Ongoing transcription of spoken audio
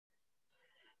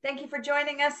Thank you for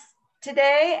joining us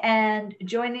today and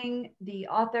joining the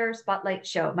Author Spotlight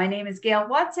Show. My name is Gail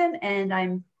Watson, and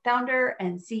I'm founder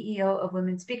and CEO of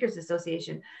Women Speakers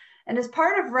Association. And as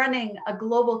part of running a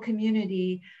global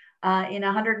community in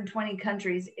 120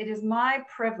 countries, it is my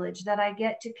privilege that I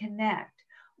get to connect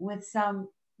with some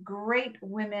great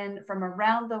women from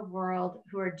around the world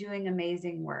who are doing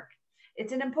amazing work.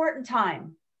 It's an important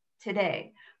time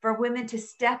today for women to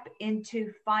step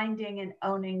into finding and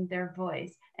owning their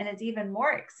voice. And it's even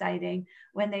more exciting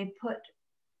when they put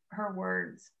her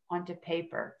words onto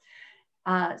paper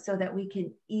so that we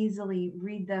can easily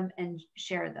read them and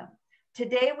share them.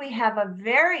 Today, we have a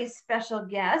very special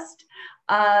guest,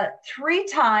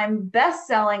 three-time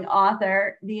best-selling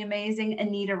author, the amazing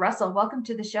Anita Russell. Welcome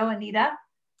to the show, Anita.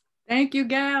 Thank you,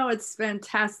 Gail. It's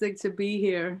fantastic to be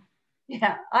here.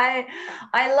 Yeah, I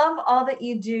love all that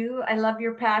you do. I love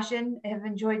your passion. I have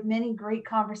enjoyed many great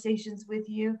conversations with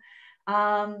you.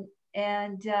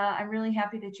 And I'm really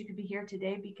happy that you could be here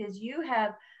today because you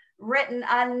have written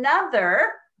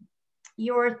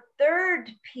your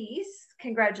third piece.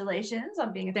 Congratulations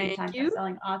on being a three-time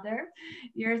best-selling author.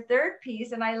 Your third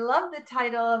piece, and I love the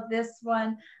title of this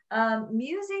one,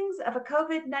 Musings of a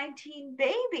COVID-19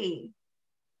 Baby.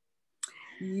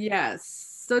 Yes.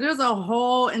 So there's a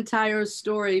whole entire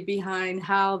story behind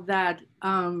how that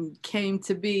came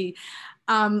to be.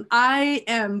 I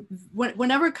am,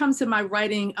 whenever it comes to my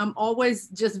writing, I'm always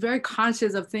just very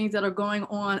conscious of things that are going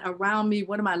on around me.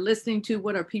 What am I listening to?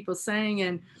 What are people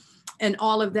saying? And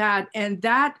all of that. And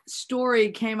that story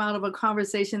came out of a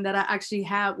conversation that I actually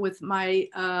had with my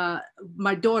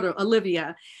daughter,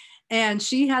 Olivia. And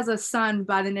she has a son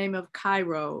by the name of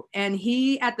Cairo. And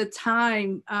he, at the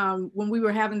time when we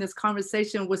were having this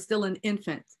conversation, was still an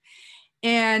infant.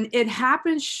 And it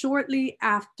happened shortly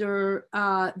after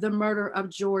the murder of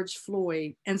George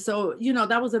Floyd. And so, you know,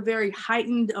 that was a very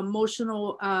heightened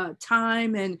emotional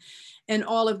time and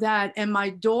all of that. And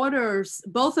my daughters,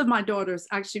 both of my daughters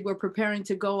actually were preparing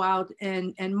to go out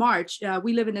and march.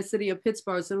 We live in the city of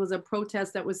Pittsburgh. So it was a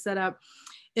protest that was set up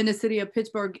in the city of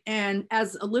Pittsburgh. And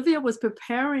as Olivia was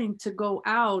preparing to go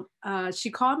out,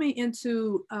 she called me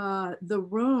into the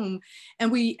room and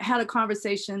we had a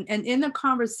conversation. And in the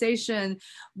conversation,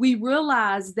 we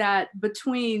realized that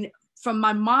from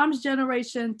my mom's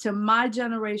generation to my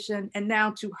generation, and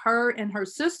now to her and her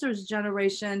sister's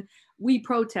generation, we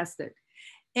protested.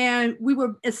 And we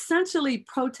were essentially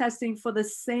protesting for the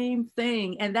same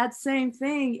thing. And that same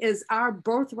thing is our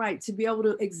birthright to be able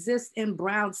to exist in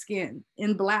brown skin,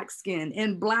 in black skin,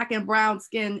 in black and brown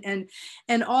skin,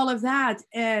 and all of that.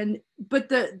 But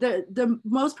the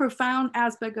most profound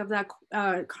aspect of that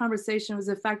conversation was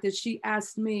the fact that she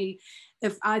asked me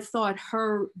if I thought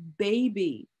her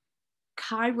baby,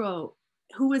 Cairo,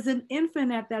 who was an infant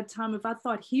at that time, if I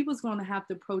thought he was going to have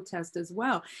to protest as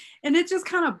well. And it just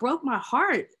kind of broke my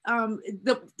heart,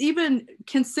 even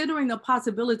considering the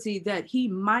possibility that he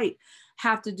might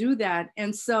have to do that.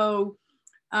 And so,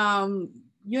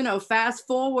 you know, fast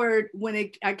forward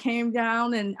when I came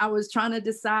down and I was trying to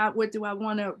decide what do I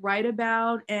want to write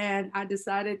about. And I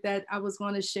decided that I was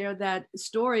going to share that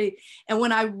story. And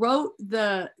when I wrote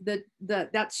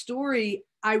that story,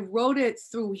 I wrote it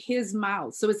through his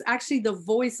mouth. So it's actually the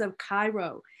voice of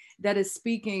Cairo that is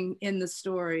speaking in the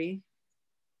story.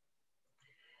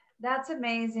 That's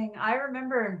amazing. I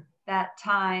remember that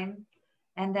time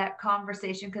and that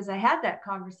conversation because I had that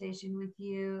conversation with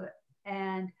you.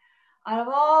 And out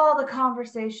of all the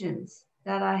conversations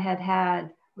that I had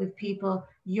had with people,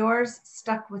 yours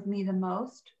stuck with me the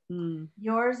most.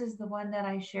 Yours is the one that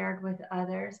I shared with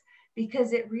others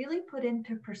because it really put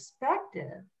into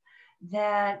perspective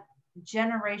that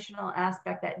generational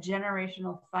aspect, that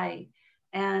generational fight.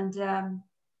 And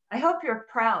I hope you're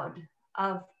proud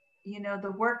of, you know,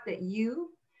 the work that you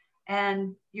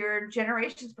and your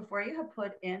generations before you have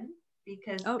put in,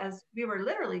 because as we were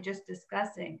literally just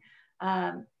discussing,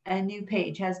 a new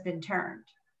page has been turned.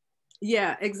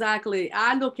 Yeah, exactly.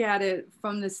 I look at it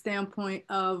from the standpoint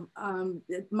of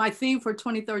my theme for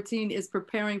 2013 is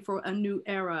preparing for a new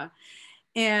era.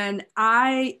 And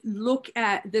I look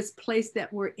at this place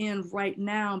that we're in right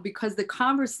now because the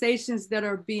conversations that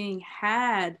are being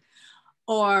had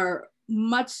are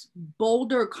much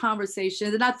bolder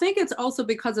conversations. And I think it's also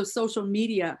because of social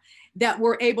media that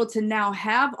we're able to now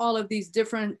have all of these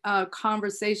different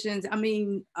conversations. I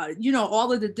mean, you know,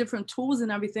 all of the different tools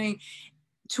and everything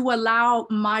to allow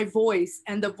my voice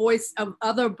and the voice of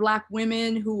other Black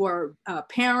women who are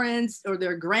parents or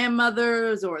their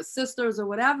grandmothers or sisters or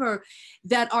whatever,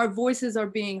 that our voices are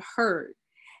being heard.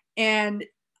 And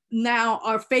now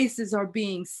our faces are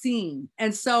being seen.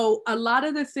 And so a lot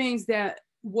of the things that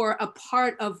were a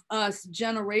part of us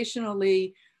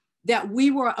generationally that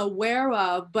we were aware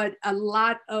of, but a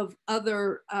lot of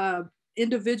other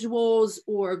individuals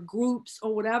or groups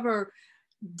or whatever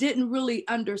didn't really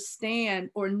understand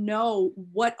or know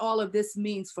what all of this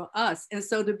means for us. And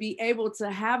so to be able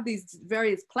to have these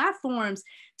various platforms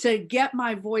to get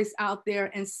my voice out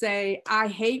there and say, I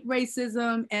hate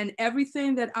racism, and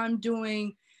everything that I'm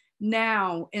doing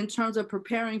now in terms of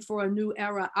preparing for a new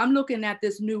era, I'm looking at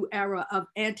this new era of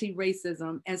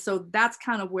anti-racism. And so that's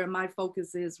kind of where my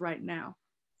focus is right now.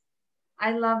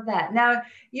 I love that. Now,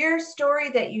 your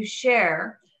story that you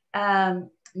share,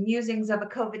 Musings of a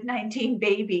COVID-19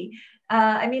 baby,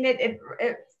 I mean, it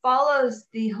follows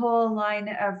the whole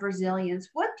line of resilience.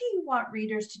 What do you want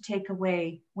readers to take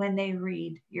away when they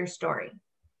read your story?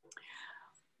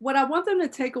 What I want them to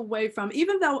take away from,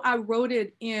 even though I wrote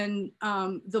it in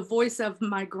the voice of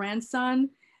my grandson,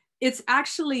 it's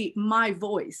actually my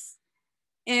voice.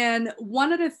 And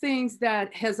one of the things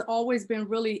that has always been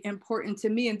really important to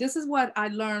me, and this is what I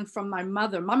learned from my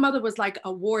mother was like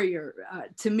a warrior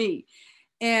to me.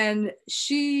 And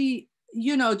she,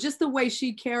 you know, just the way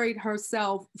she carried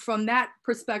herself from that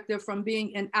perspective, from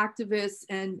being an activist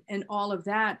and all of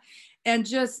that, and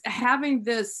just having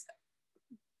this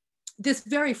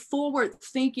very forward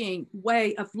thinking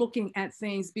way of looking at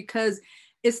things, because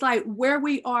it's like where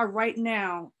we are right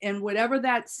now, and whatever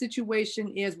that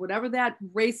situation is, whatever that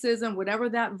racism, whatever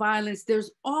that violence, there's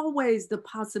always the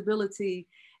possibility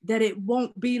that it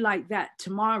won't be like that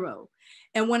tomorrow.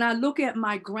 And when I look at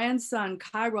my grandson,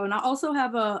 Cairo, and I also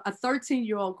have a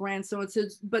 13-year-old grandson,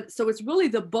 so it's really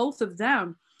the both of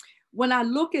them. When I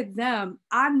look at them,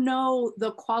 I know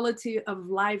the quality of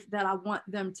life that I want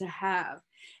them to have.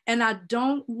 And I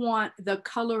don't want the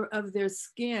color of their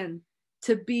skin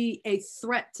to be a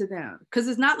threat to them, because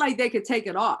it's not like they could take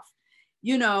it off.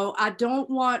 You know, I don't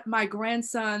want my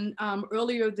grandson,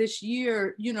 earlier this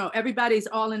year, you know, everybody's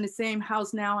all in the same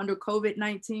house now under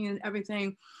COVID-19 and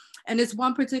everything. And this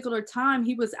one particular time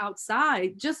he was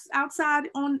outside, just outside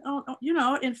on, you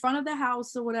know, in front of the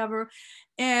house or whatever.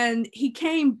 And he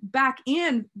came back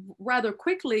in rather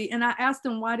quickly. And I asked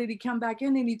him, why did he come back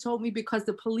in? And he told me, because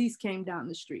the police came down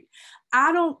the street.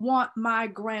 I don't want my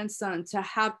grandson to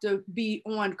have to be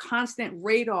on constant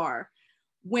radar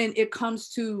when it comes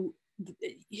to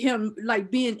him like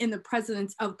being in the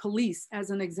presence of police, as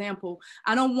an example.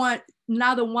 I don't want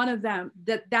neither one of them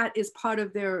that is part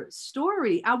of their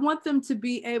story. I want them to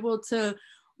be able to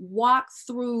walk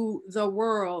through the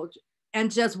world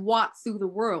and just walk through the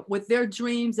world with their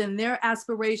dreams and their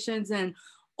aspirations and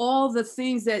all the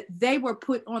things that they were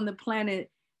put on the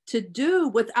planet to do,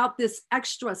 without this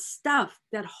extra stuff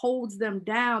that holds them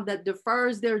down, that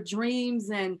defers their dreams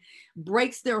and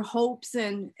breaks their hopes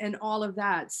and all of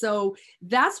that. So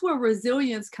that's where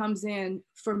resilience comes in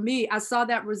for me. I saw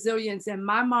that resilience in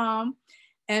my mom,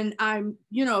 and I'm,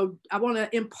 you know, I want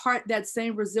to impart that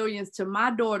same resilience to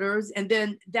my daughters, and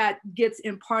then that gets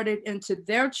imparted into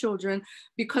their children,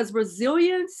 because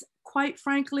resilience, quite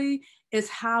frankly, is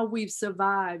how we've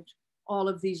survived all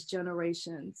of these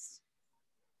generations.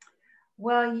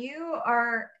 Well, you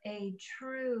are a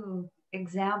true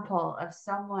example of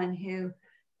someone who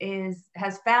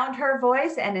has found her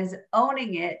voice and is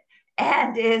owning it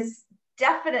and is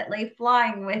definitely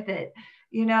flying with it.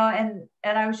 You know, and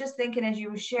I was just thinking, as you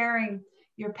were sharing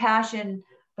your passion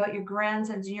about your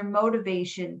grandsons, your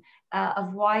motivation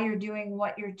of why you're doing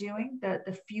what you're doing,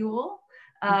 the fuel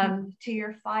to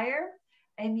your fire.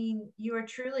 I mean, you are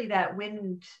truly that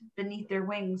wind beneath their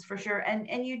wings for sure.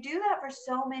 And you do that for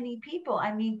so many people.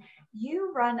 I mean,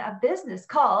 you run a business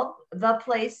called The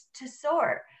Place to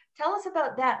Soar. Tell us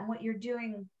about that and what you're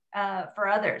doing for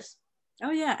others.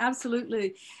 Oh yeah,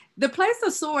 absolutely. The Place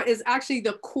to Soar is actually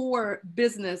the core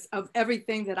business of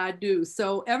everything that I do.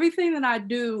 So everything that I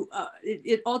do,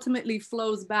 it ultimately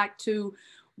flows back to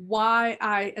why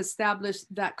I established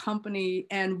that company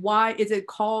and why is it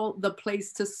called The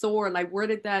Place to Soar? Like, where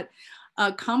did that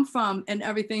come from and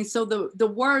everything? So the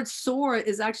word SOAR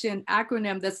is actually an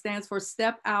acronym that stands for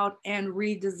Step Out and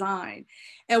Redesign.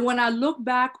 And when I look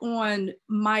back on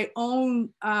my own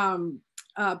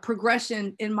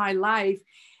progression in my life,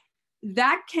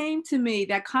 that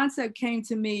concept came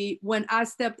to me when I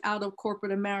stepped out of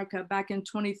corporate America back in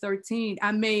 2013.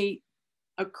 I made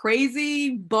a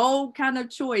crazy, bold kind of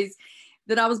choice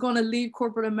that I was going to leave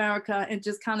corporate America and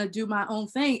just kind of do my own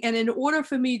thing. And in order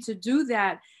for me to do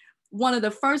that, one of the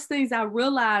first things I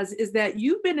realized is that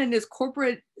you've been in this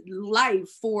corporate life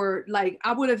for, like,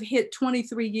 I would have hit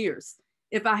 23 years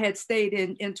if I had stayed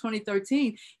in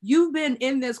 2013. You've been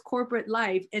in this corporate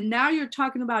life, and now you're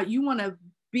talking about you want to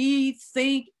be,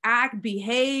 think, act,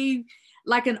 behave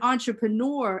like an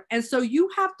entrepreneur. And so you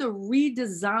have to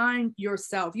redesign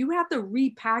yourself. You have to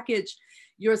repackage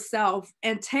yourself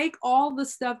and take all the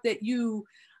stuff that you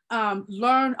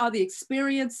learn, all the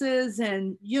experiences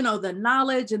and, you know, the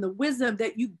knowledge and the wisdom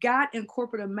that you got in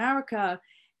corporate America,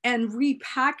 and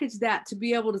repackage that to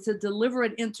be able to deliver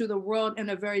it into the world in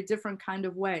a very different kind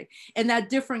of way. And that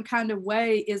different kind of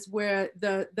way is where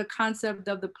the concept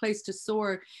of the place to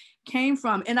soar came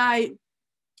from. And I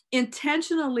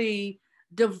intentionally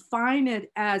define it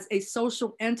as a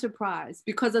social enterprise,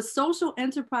 because a social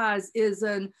enterprise is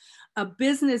a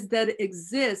business that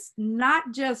exists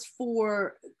not just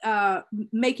for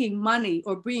making money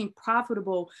or being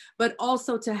profitable, but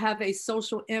also to have a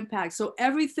social impact. So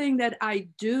everything that I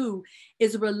do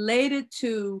is related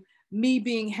to me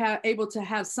being able to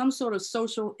have some sort of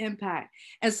social impact.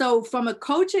 And so from a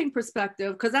coaching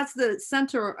perspective, because that's the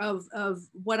center of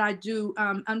what I do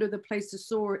under the Place to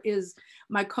Soar, is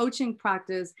my coaching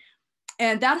practice.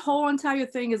 And that whole entire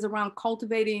thing is around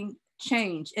cultivating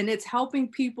change. And it's helping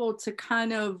people to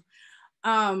kind of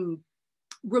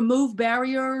remove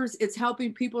barriers. It's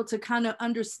helping people to kind of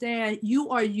understand you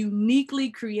are uniquely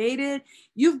created.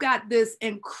 You've got this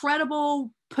incredible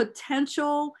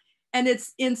potential, and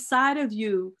it's inside of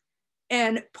you.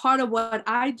 And part of what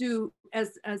I do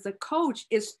as a coach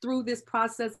is through this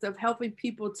process of helping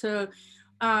people to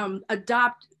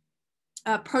adopt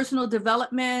personal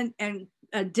development and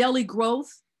daily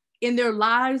growth in their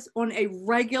lives on a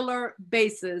regular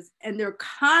basis. And they're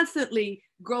constantly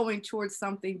growing towards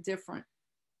something different.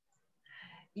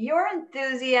 Your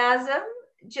enthusiasm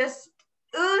just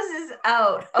oozes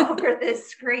out over this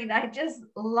screen. I just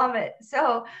love it.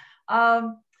 So,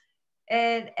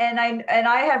 and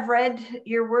I have read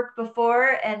your work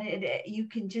before, and you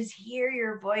can just hear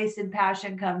your voice and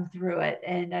passion come through it,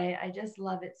 and I just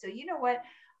love it. So you know what?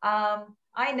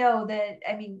 I know that.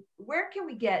 I mean, where can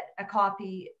we get a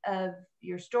copy of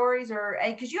your stories, or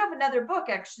because you have another book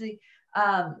actually?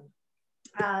 I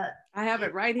have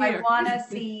it right here. I want to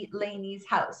see Lainey's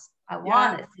house. I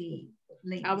want to see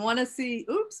Lainey's I want to see,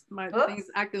 oops, thing's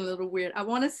acting a little weird. I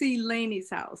want to see Lainey's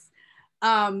house.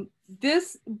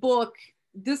 This book,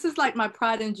 this is like my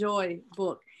pride and joy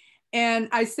book. And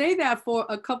I say that for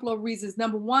a couple of reasons.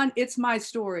 Number one, it's my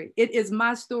story. It is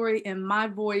my story and my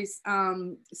voice.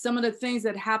 Some of the things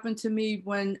that happened to me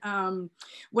when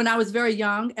I was very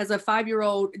young, as a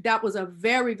 5-year-old, that was a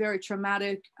very, very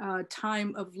traumatic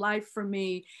time of life for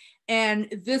me.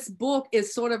 And this book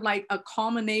is sort of like a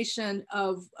culmination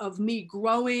of me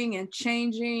growing and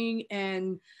changing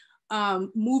and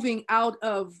moving out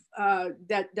of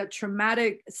that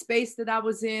traumatic space that I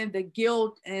was in, the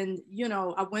guilt, and, you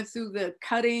know, I went through the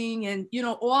cutting and, you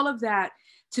know, all of that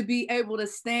to be able to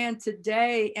stand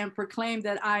today and proclaim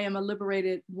that I am a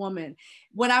liberated woman.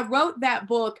 When I wrote that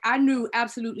book, I knew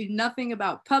absolutely nothing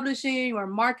about publishing or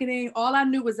marketing. All I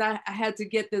knew was I had to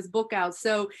get this book out.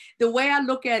 So the way I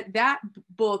look at that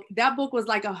book was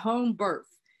like a home birth,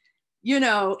 you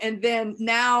know, and then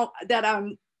now that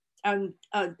I'm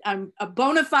a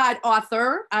bona fide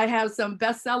author. I have some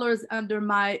bestsellers under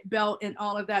my belt and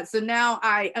all of that. So now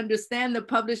I understand the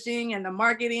publishing and the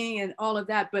marketing and all of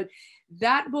that. But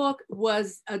that book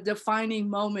was a defining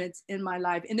moment in my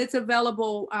life. And it's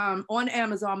available on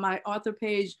Amazon, my author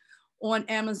page on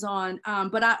Amazon.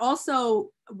 But I also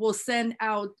will send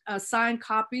out signed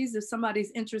copies if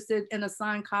somebody's interested in a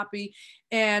signed copy.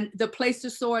 And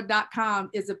theplacetosoar.com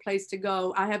is a place to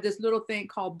go. I have this little thing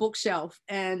called Bookshelf,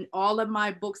 and all of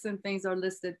my books and things are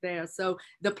listed there. So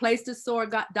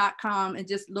theplacetosoar.com, and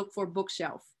just look for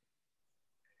Bookshelf.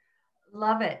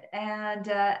 Love it.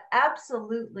 And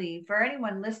absolutely, for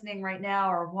anyone listening right now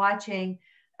or watching,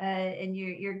 and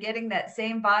you're getting that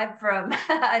same vibe from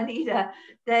Anita,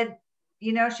 that,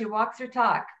 you know, she walks her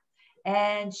talk,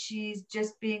 and she's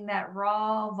just being that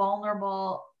raw,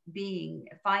 vulnerable being,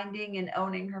 finding and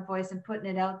owning her voice and putting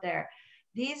it out there.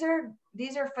 These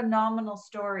are phenomenal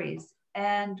stories,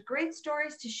 and great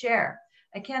stories to share.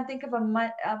 I can't think of a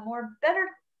more better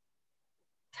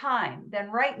time than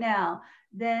right now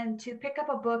than to pick up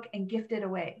a book and gift it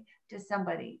away to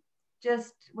somebody,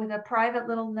 just with a private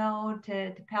little note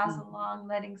to pass along,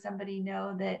 letting somebody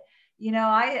know that, you know,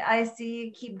 I see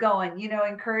you, keep going, you know,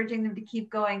 encouraging them to keep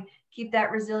going, keep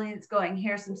that resilience going.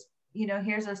 Here's some, you know,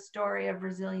 here's a story of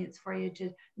resilience for you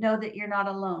to know that you're not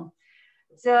alone.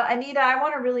 So Anita, I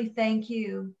want to really thank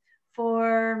you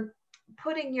for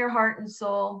putting your heart and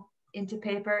soul into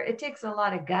paper. It takes a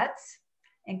lot of guts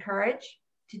and courage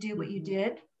to do what you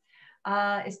did,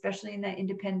 especially in that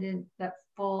independent, that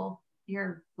full,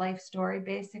 your life story,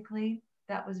 basically.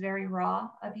 That was very raw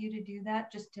of you to do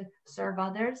that, just to serve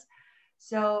others.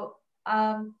 So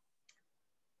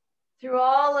through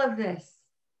all of this,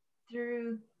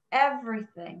 through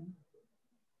everything,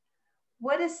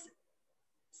 what is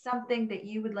something that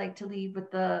you would like to leave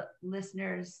with the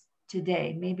listeners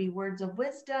today? Maybe words of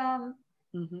wisdom,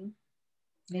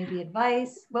 maybe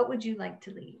advice. What would you like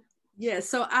to leave? Yeah,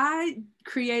 so I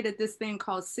created this thing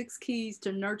called 6 Keys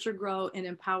to Nurture, Grow, and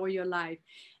Empower Your Life.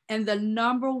 And the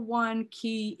number one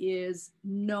key is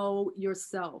know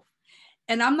yourself.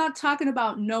 And I'm not talking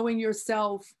about knowing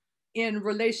yourself in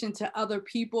relation to other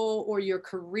people or your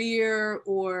career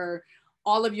or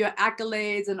all of your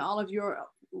accolades and all of your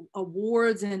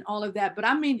awards and all of that, but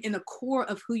I mean in the core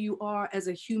of who you are as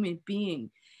a human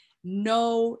being.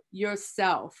 Know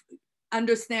yourself.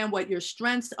 Understand what your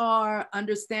strengths are,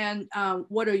 understand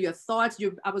what are your thoughts.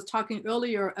 I was talking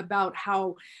earlier about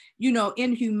how,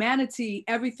 in humanity,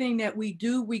 everything that we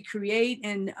do, we create,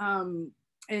 and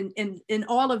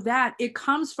all of that, it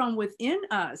comes from within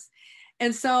us.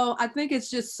 And so I think it's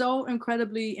just so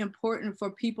incredibly important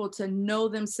for people to know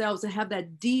themselves, to have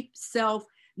that deep self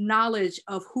knowledge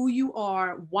of who you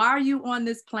are, why are you on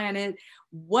this planet,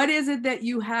 what is it that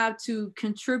you have to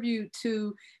contribute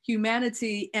to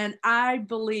humanity. And I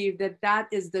believe that that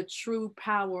is the true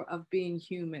power of being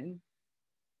human.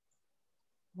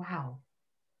 Wow.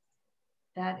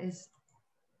 That is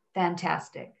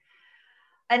fantastic.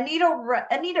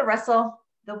 Anita Russell,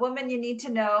 the woman you need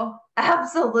to know.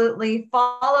 Absolutely.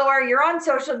 Follow her. You're on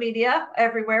social media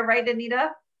everywhere, right,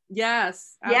 Anita?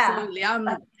 Yes, absolutely. Yeah. I'm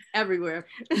everywhere.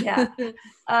 Yeah.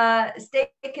 Stay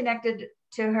connected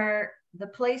to her,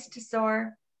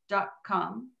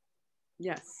 theplacetosoar.com.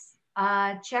 Yes.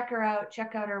 Check her out.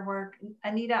 Check out her work.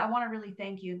 Anita, I want to really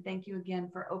thank you. Thank you again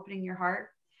for opening your heart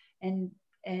and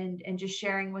just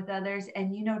sharing with others,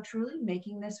 and truly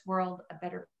making this world a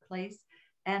better place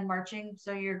and marching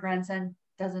so your grandson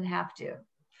doesn't have to.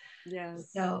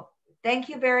 Yes. So thank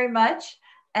you very much.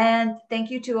 And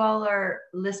thank you to all our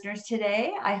listeners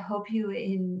today. I hope you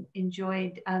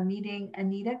enjoyed meeting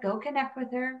Anita. Go connect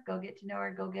with her, go get to know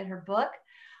her, go get her book,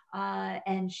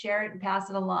 and share it and pass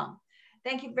it along.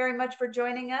 Thank you very much for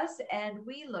joining us, and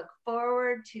we look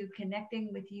forward to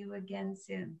connecting with you again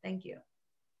soon. Thank you.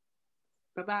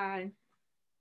 Bye-bye.